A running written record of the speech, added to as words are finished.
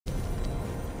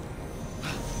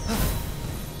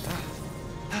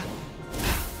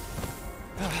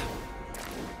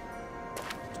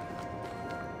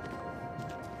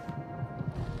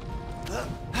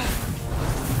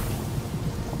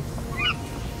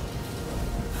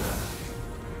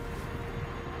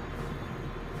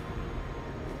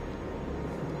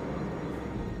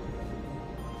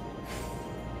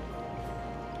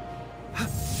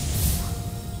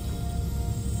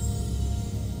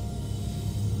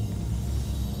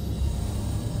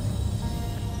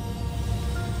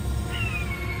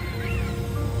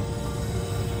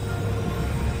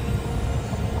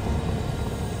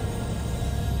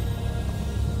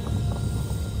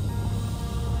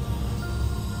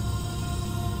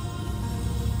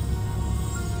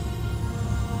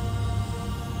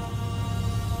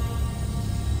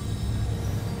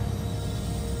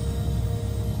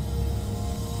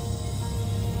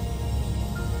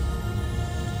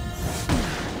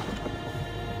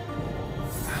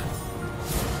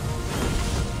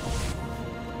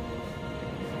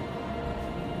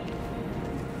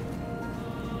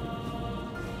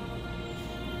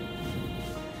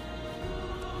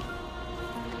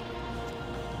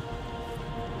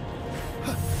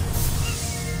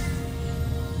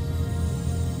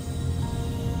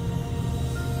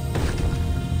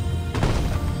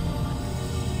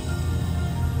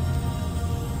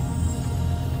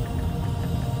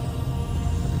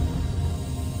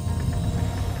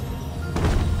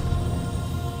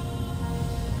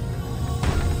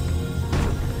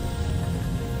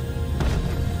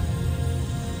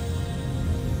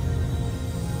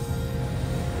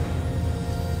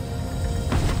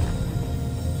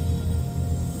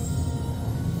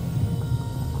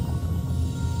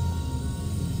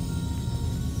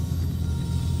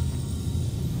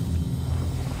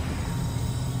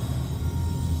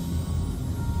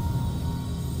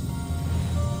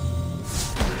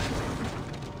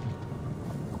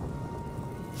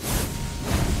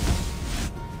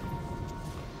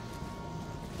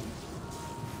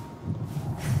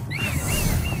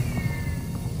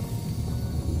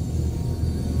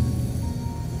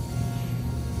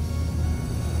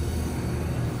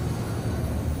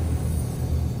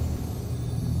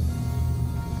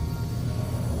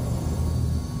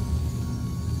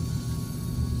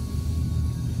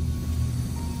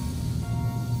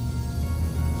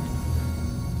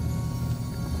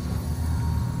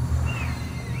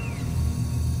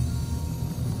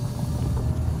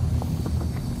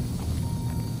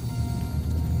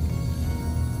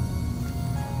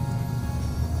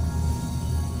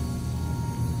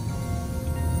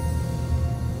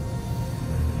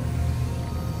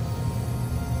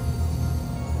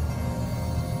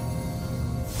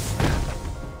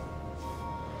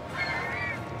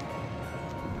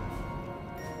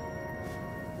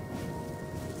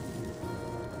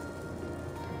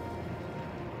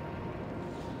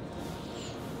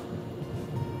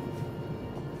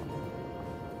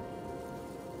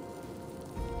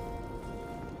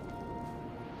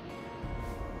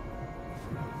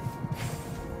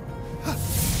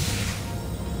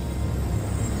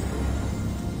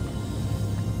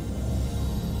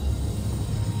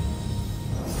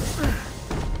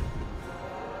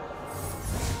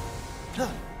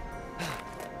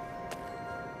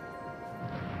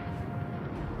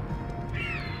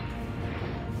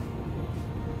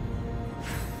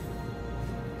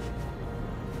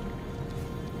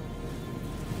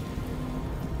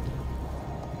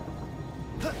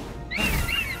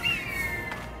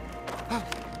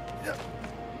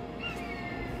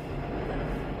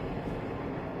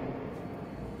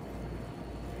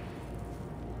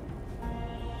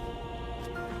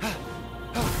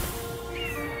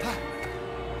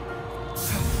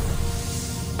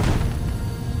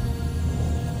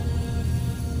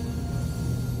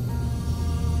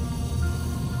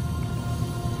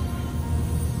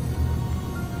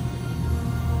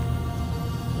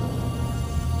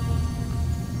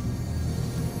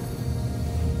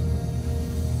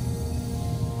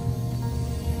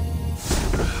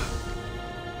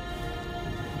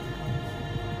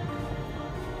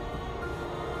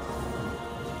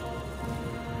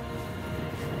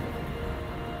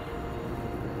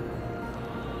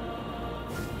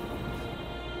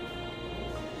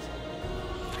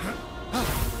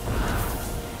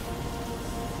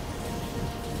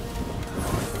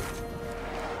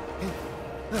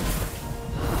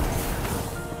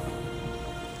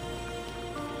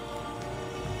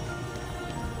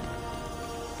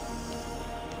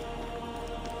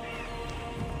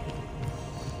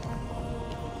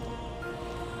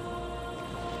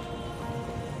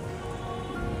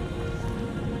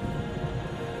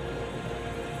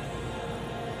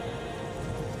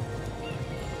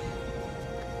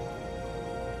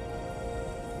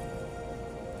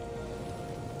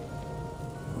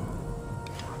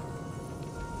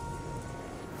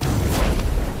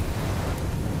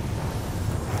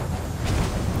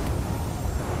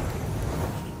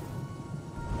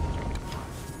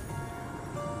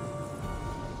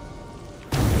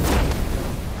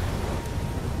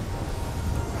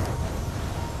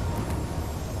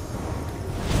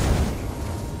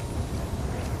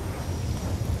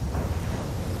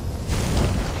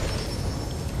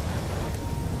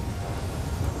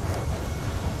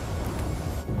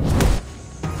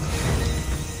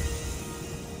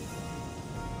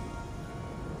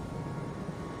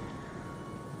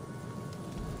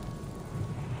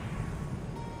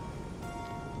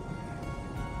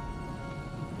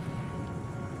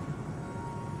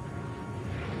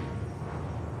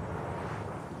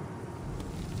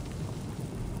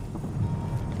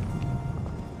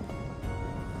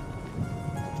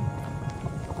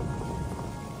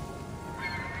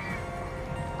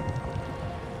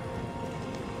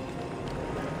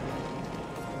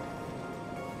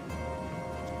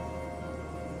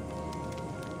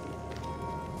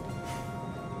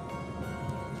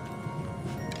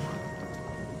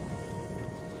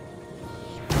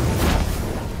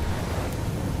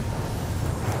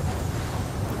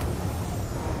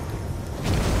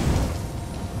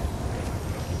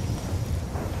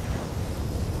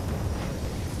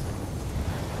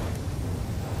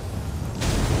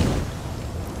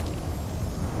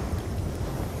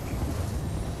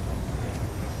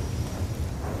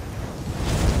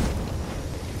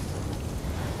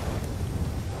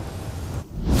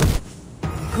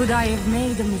Could I have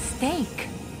made a mistake?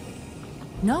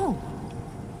 No.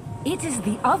 It is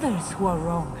the others who are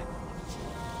wrong.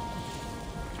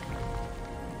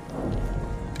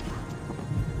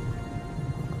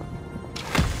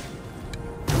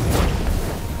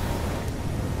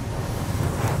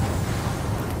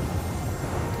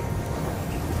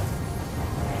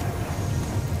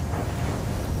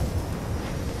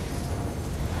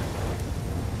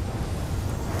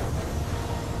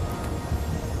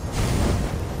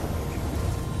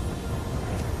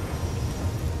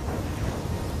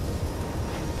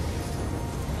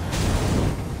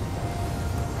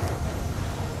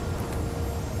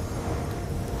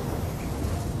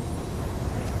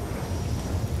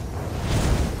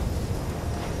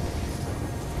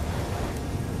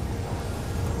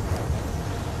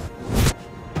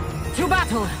 To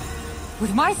battle!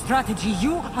 With my strategy,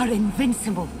 you are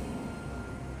invincible.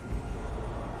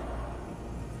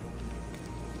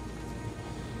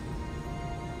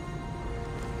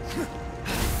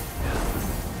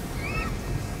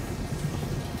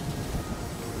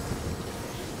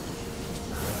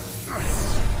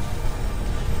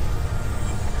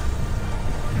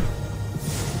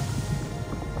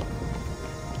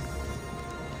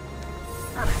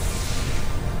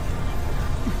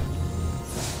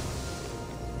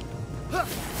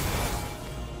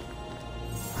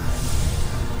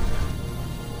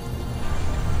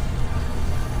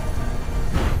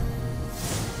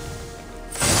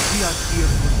 We are here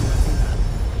for you, Athena.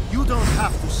 You don't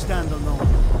have to stand alone.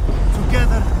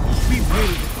 Together, we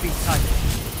will defeat Titan.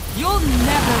 You'll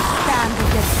never stand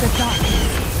against the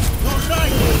darkness. You're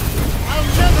right! I'll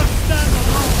never stand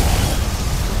alone!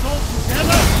 But all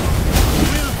together,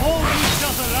 we'll hold each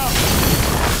other up!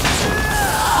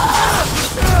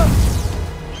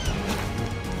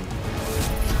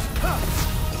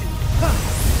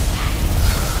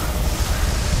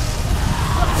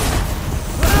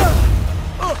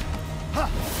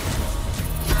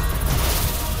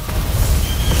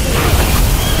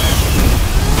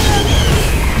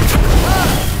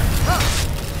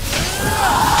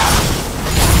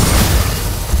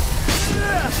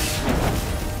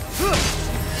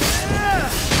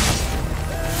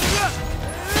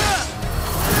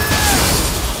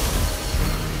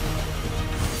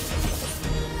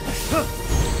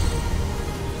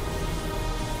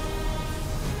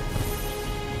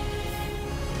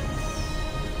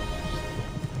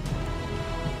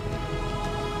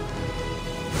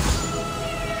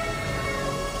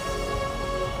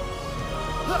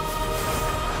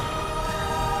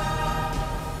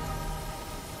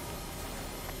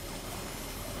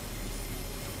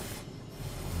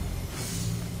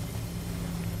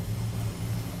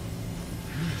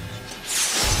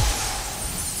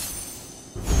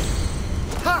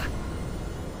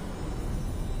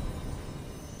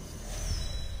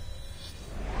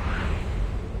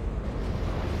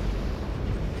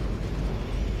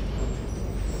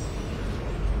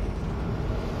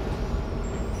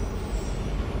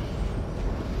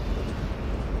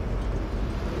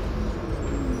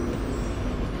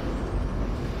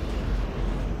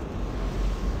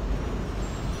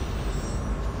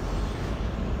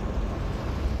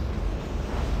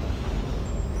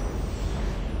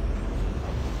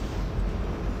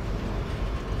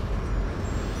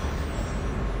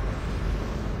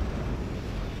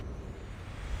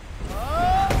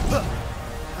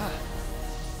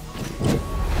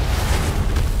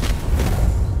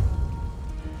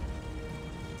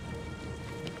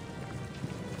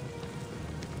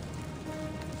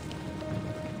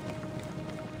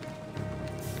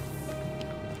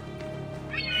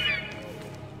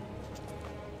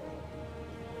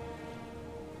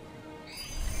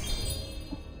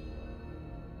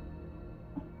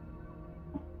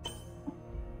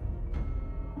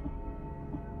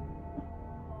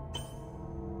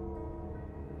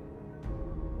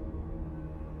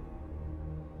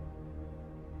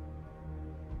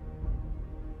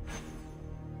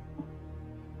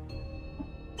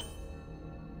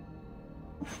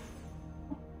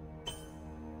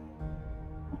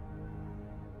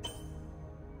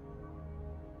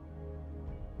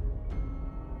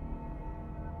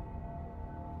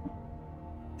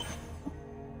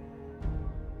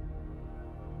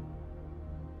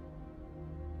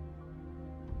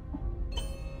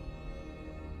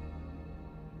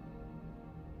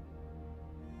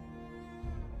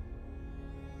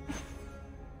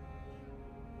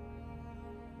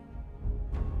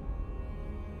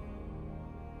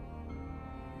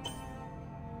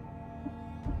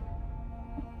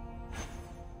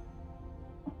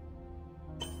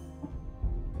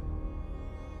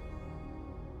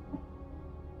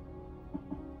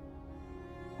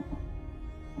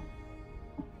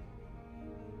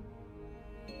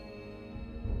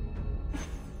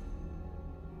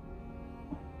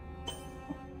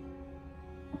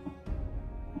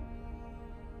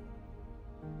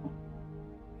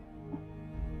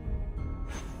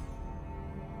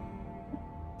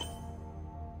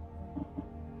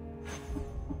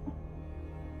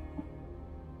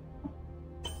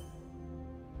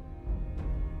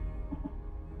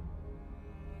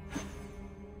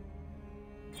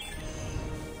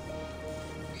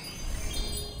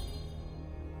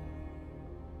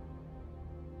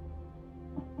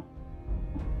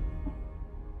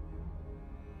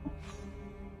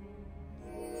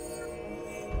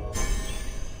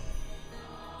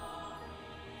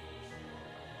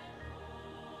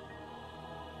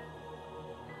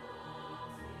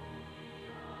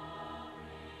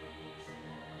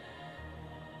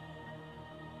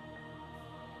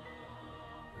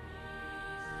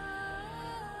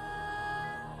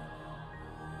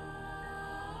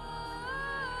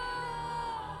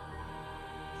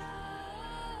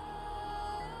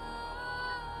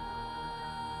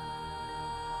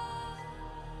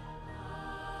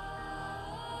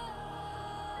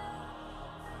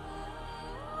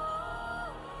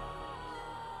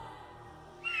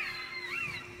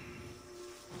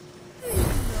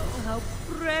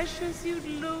 precious you'd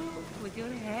look with your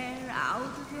hair out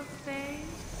of your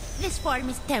face. This form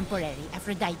is temporary,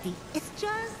 Aphrodite. It's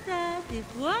just that if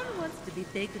one wants to be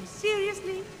taken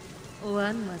seriously,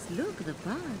 one must look the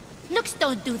part. Looks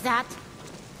don't do that.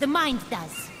 The mind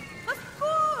does. Of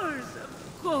course,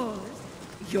 of course.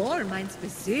 Your mind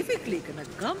specifically can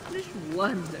accomplish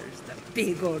wonders, the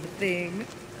big old thing.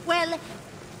 Well,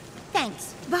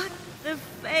 thanks. But the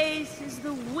face is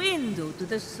the window to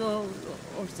the soul,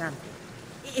 or something.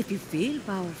 If you feel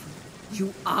powerful,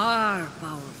 you are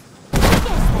powerful. Yes,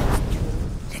 that's true.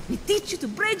 Let me teach you to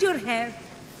braid your hair.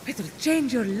 It will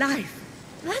change your life.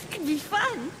 That could be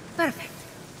fun. Perfect.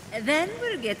 Then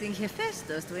we're getting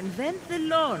Hephaestus to invent the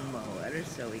lawnmower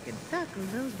so we can tackle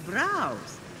those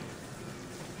brows.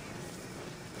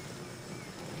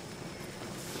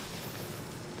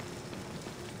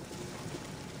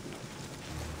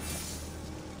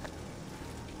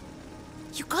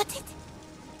 You got it?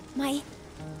 My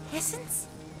essence?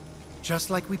 Just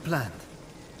like we planned.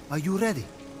 Are you ready?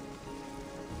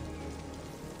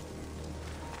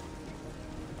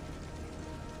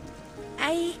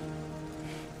 I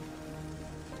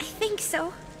think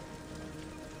so.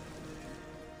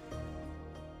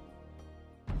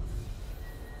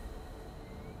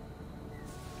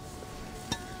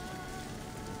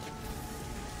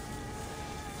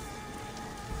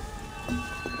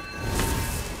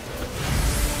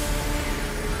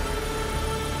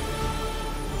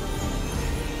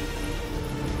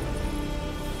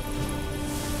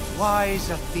 Wise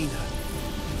Athena.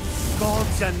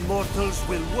 Gods and mortals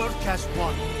will work as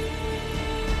one.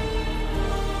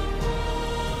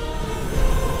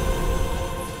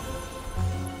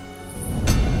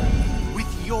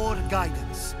 With your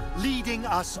guidance, leading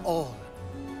us all.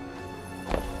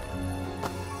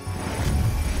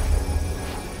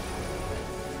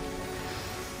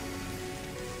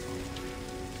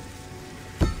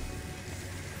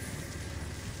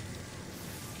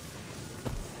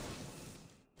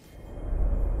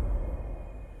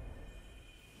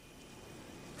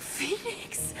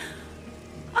 Fenyx,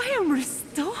 I am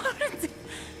restored.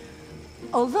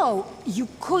 Although, you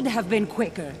could have been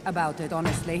quicker about it,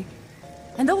 honestly.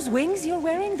 And those wings you're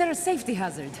wearing, they're a safety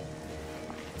hazard.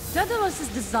 Daedalus's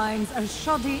designs are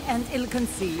shoddy and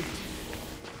ill-conceived.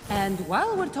 And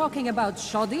while we're talking about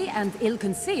shoddy and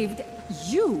ill-conceived,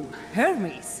 you,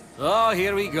 Hermes. Oh,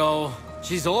 here we go.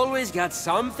 She's always got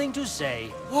something to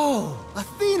say. Oh,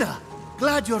 Athena!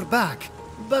 Glad you're back.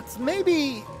 But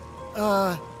maybe...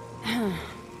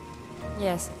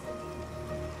 Yes.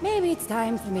 Maybe it's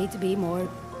time for me to be more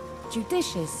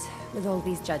judicious with all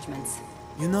these judgments.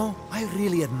 You know, I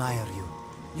really admire you.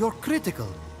 You're critical,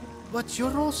 but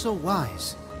you're also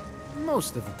wise.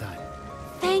 Most of the time.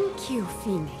 Thank you,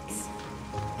 Fenyx.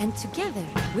 And together,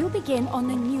 we'll begin on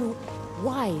a new,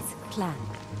 wise plan.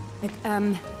 But,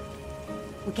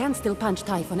 we can still punch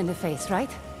Typhon in the face, right?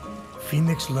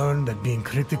 Fenyx learned that being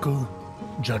critical,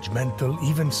 judgmental,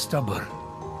 even stubborn,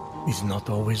 is not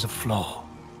always a flaw.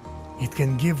 It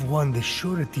can give one the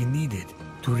surety needed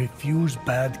to refuse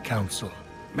bad counsel.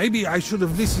 Maybe I should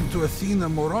have listened to Athena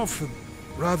more often,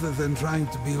 rather than trying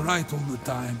to be right all the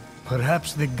time.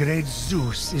 Perhaps the great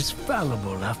Zeus is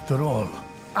fallible after all.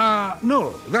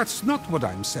 No, that's not what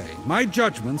I'm saying. My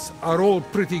judgments are all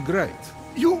pretty great.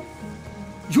 You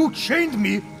chained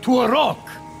me to a rock!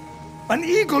 An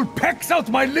eagle pecks out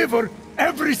my liver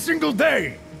every single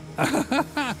day!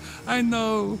 I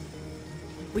know.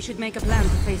 We should make a plan to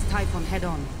face Typhon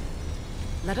head-on.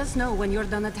 Let us know when you're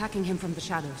done attacking him from the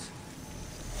shadows.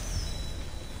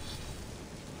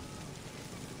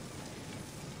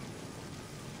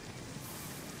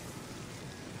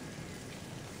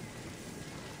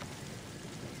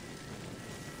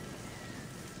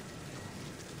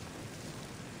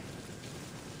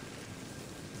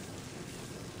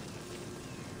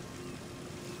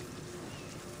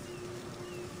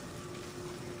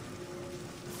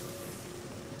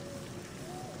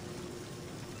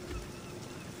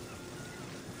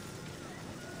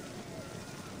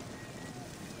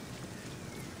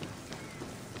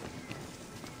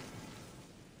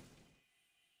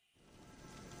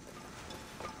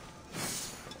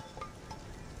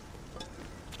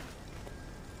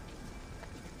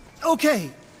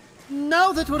 Okay,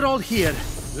 now that we're all here...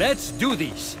 Let's do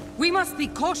this. We must be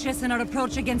cautious in our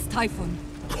approach against Typhon.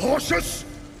 Cautious?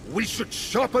 We should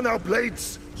sharpen our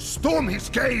blades, storm his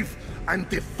cave, and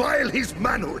defile his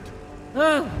manhood.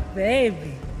 Oh,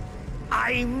 baby.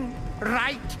 I'm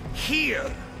right here.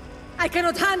 I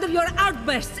cannot handle your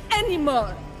outbursts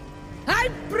anymore.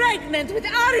 I'm pregnant with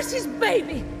Ares'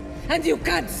 baby, and you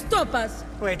can't stop us.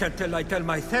 Wait until I tell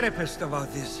my therapist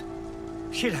about this.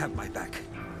 She'll have my back.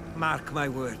 Mark my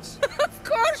words. Of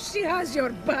course she has your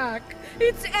back.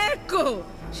 It's Echo.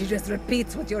 She just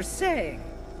repeats what you're saying.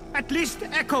 At least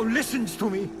Echo listens to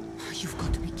me. You've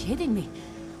got to be kidding me.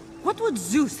 What would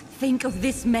Zeus think of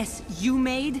this mess you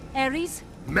made, Ares?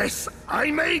 Mess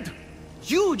I made?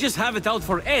 You just have it out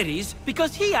for Ares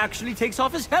because he actually takes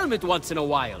off his helmet once in a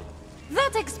while.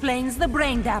 That explains the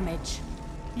brain damage.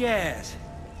 Yes.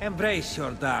 Embrace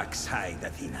your dark side,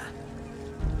 Athena.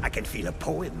 I can feel a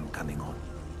poem coming on.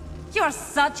 You're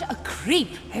such a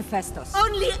creep, Hephaestus.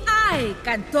 Only I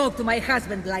can talk to my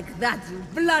husband like that, you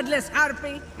bloodless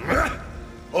harpy.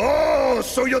 Oh,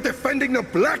 so you're defending the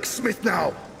blacksmith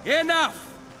now?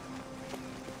 Enough!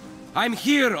 I'm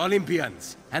here,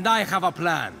 Olympians, and I have a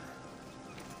plan.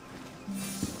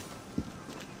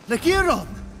 Lycaeron!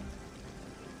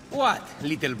 What,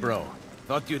 little bro?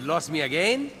 Thought you'd lost me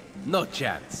again? No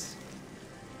chance.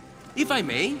 If I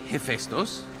may,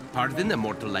 Hephaestus, pardon a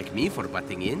mortal like me for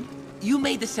butting in. You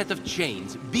made a set of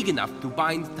chains big enough to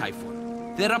bind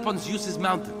Typhon. They're up on Zeus's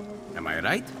mountain. Am I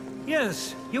right?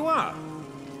 Yes, you are.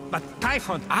 But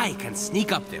Typhon... I can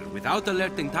sneak up there without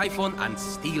alerting Typhon and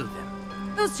steal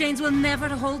them. Those chains will never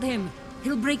hold him.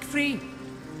 He'll break free.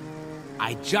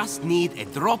 I just need a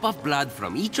drop of blood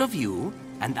from each of you,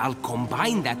 and I'll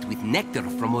combine that with nectar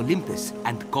from Olympus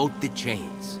and coat the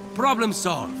chains. Problem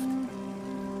solved.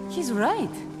 He's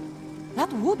right.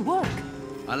 That would work.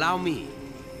 Allow me.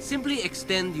 Simply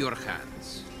extend your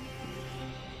hands.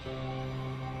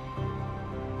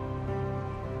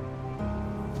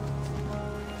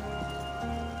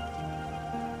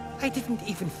 I didn't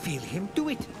even feel him do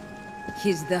it.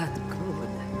 He's that good.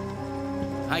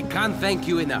 I can't thank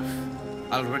you enough.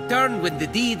 I'll return when the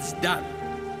deed's done.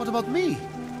 What about me?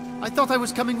 I thought I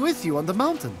was coming with you on the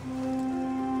mountain.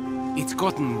 It's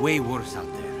gotten way worse out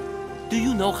there. Do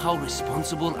you know how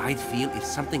responsible I'd feel if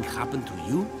something happened to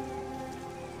you?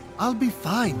 I'll be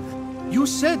fine. You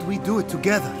said we'd do it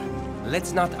together.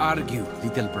 Let's not argue,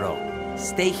 little bro.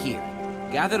 Stay here.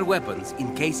 Gather weapons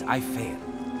in case I fail.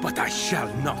 But I shall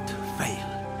not fail.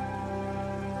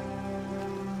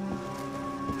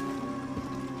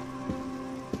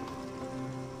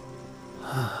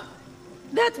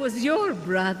 That was your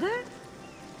brother?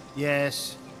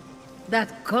 Yes.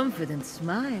 That confident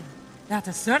smile. That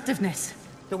assertiveness.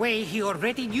 The way he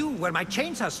already knew where my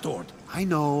chains are stored. I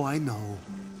know, I know.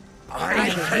 I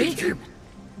hate him.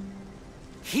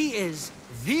 He is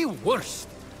the worst.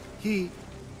 He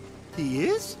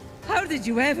is? How did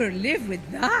you ever live with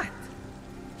that?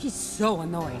 He's so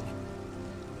annoying.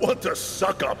 What a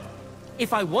suck-up.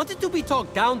 If I wanted to be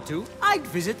talked down to, I'd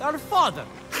visit our father.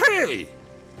 Hey!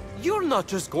 You're not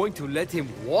just going to let him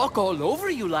walk all over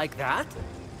you like that.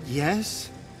 Yes.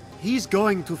 He's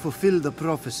going to fulfill the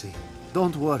prophecy.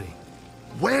 Don't worry.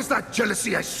 Where's that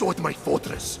jealousy I saw at my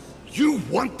fortress? You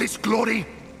want this glory?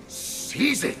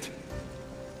 Seize it!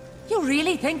 You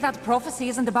really think that prophecy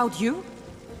isn't about you?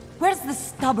 Where's the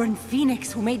stubborn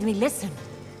phoenix who made me listen?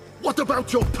 What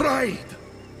about your pride?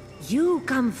 You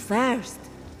come first.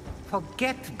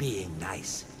 Forget being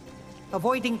nice.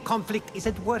 Avoiding conflict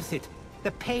isn't worth it.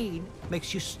 The pain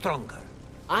makes you stronger.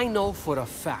 I know for a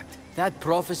fact that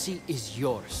prophecy is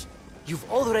yours.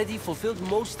 You've already fulfilled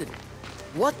most of it.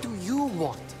 What do you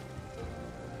want?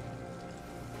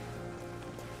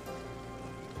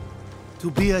 To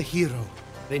be a hero.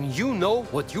 Then you know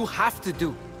what you have to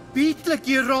do. Beat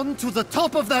Lycaeron to the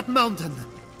top of that mountain.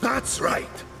 That's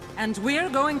right. And we're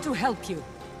going to help you.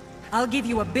 I'll give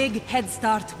you a big head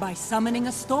start by summoning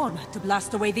a storm to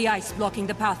blast away the ice blocking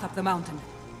the path up the mountain.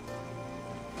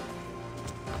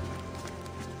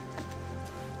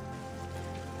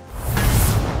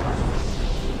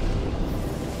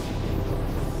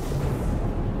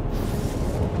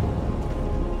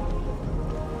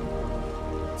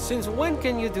 Since when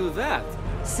can you do that?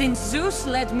 Since Zeus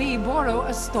let me borrow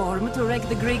a storm to wreck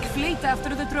the Greek fleet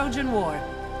after the Trojan War.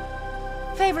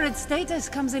 Favorite status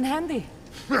comes in handy.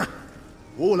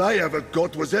 All I ever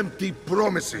got was empty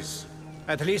promises.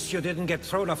 At least you didn't get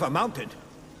thrown off a mountain.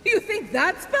 You think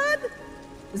that's bad?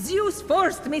 Zeus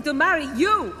forced me to marry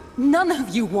you! None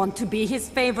of you want to be his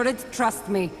favorite, trust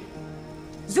me.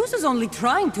 Zeus is only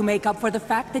trying to make up for the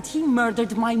fact that he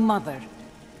murdered my mother.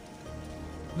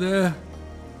 They're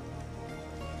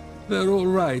all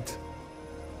right.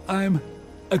 I'm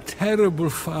a terrible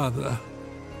father.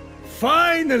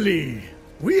 Finally!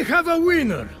 We have a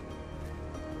winner!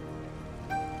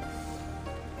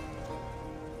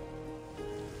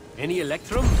 Any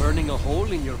electrum burning a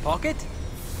hole in your pocket?